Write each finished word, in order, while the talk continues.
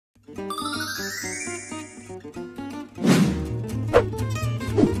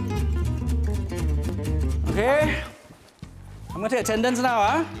going to take attendance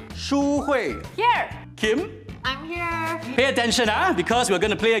now. Shu Hui. Here. Kim. I'm here. Pay attention, because we're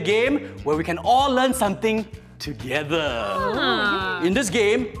going to play a game where we can all learn something together. In this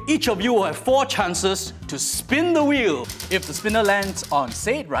game, each of you will have 4 chances to spin the wheel. If the spinner lands on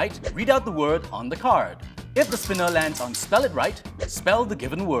say it right, read out the word on the card. If the spinner lands on spell it right, spell the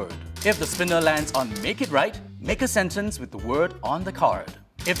given word. If the spinner lands on make it right, make a sentence with the word on the card.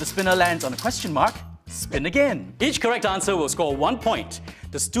 If the spinner lands on a question mark, spin again. Each correct answer will score 1 point.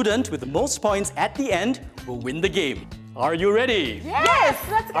 The student with the most points at the end will win the game. Are you ready? Yes,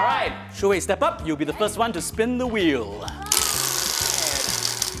 let's go. All right, Shu Hui, step up. You'll be the first one to spin the wheel.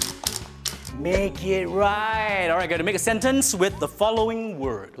 Make it right. All right, got to make a sentence with the following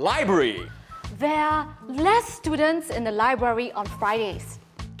word. Library. There are less students in the library on Fridays.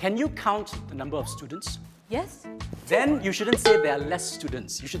 Can you count the number of students? Yes? Then you shouldn't say there are less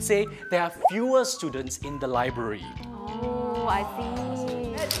students. You should say there are fewer students in the library. Oh, I see.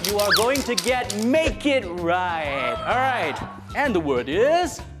 You are going to get make it right. All right. And the word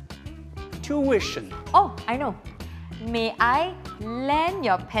is tuition. Oh, I know. May I lend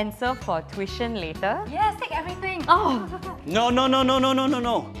your pencil for tuition later? Yes, take everything. Oh. No.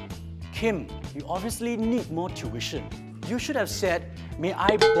 Kim, you obviously need more tuition. You should have said, may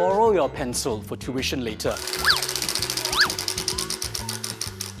I borrow your pencil for tuition later?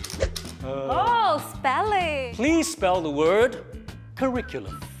 Oh, spelling. Please spell the word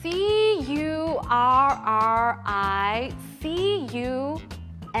curriculum. C-U-R-I-C-U-L-U-M.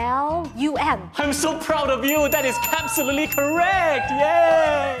 I'm so proud of you. That is absolutely correct.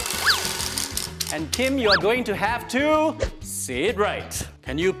 Yay! And Kim, you are going to have to say it right.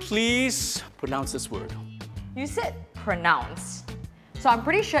 Can you please pronounce this word? You said pronounce. So I'm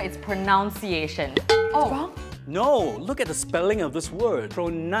pretty sure it's pronunciation. Oh, wrong? No, look at the spelling of this word.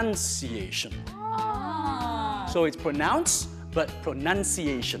 Pronunciation. So it's pronounce, but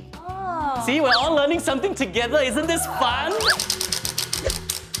pronunciation. See, we're all learning something together. Isn't this fun?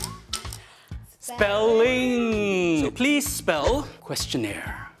 Spelling. So please spell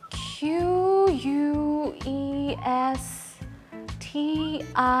questionnaire. Questionair.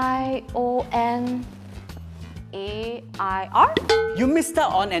 You missed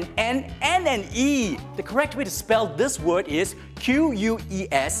out on an N and an E. The correct way to spell this word is Questionnaire.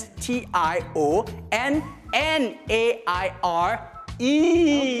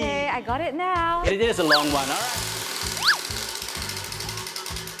 Okay, I got it now. It is a long one, all right?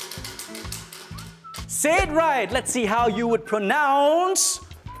 Say it right. Let's see how you would pronounce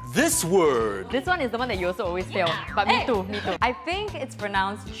this word. This one is the one that you also always fail. But me too. I think it's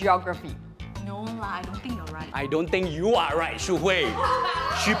pronounced geography. No lah, I don't think you're right. I don't think you are right, Shu Hui.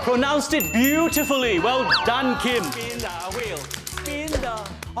 She pronounced it beautifully. Well done, Kim. Spin the wheel. Spin the...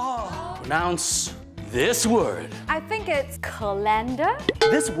 Oh. Pronounce this word. I think it's calendar.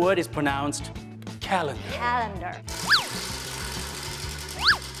 This word is pronounced calendar. Calendar.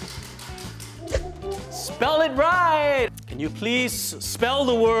 Spell it right. Can you please spell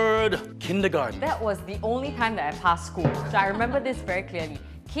the word kindergarten? That was the only time that I passed school. So I remember this very clearly.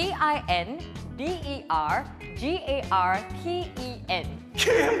 Kindergarten.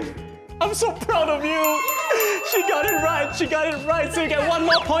 Kim, I'm so proud of you. She got it right. So you get 1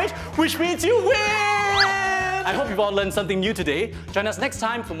 more point, which means you win. I hope you've all learned something new today. Join us next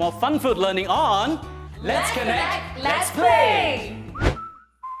time for more fun-filled learning on Let's Connect, Let's Play.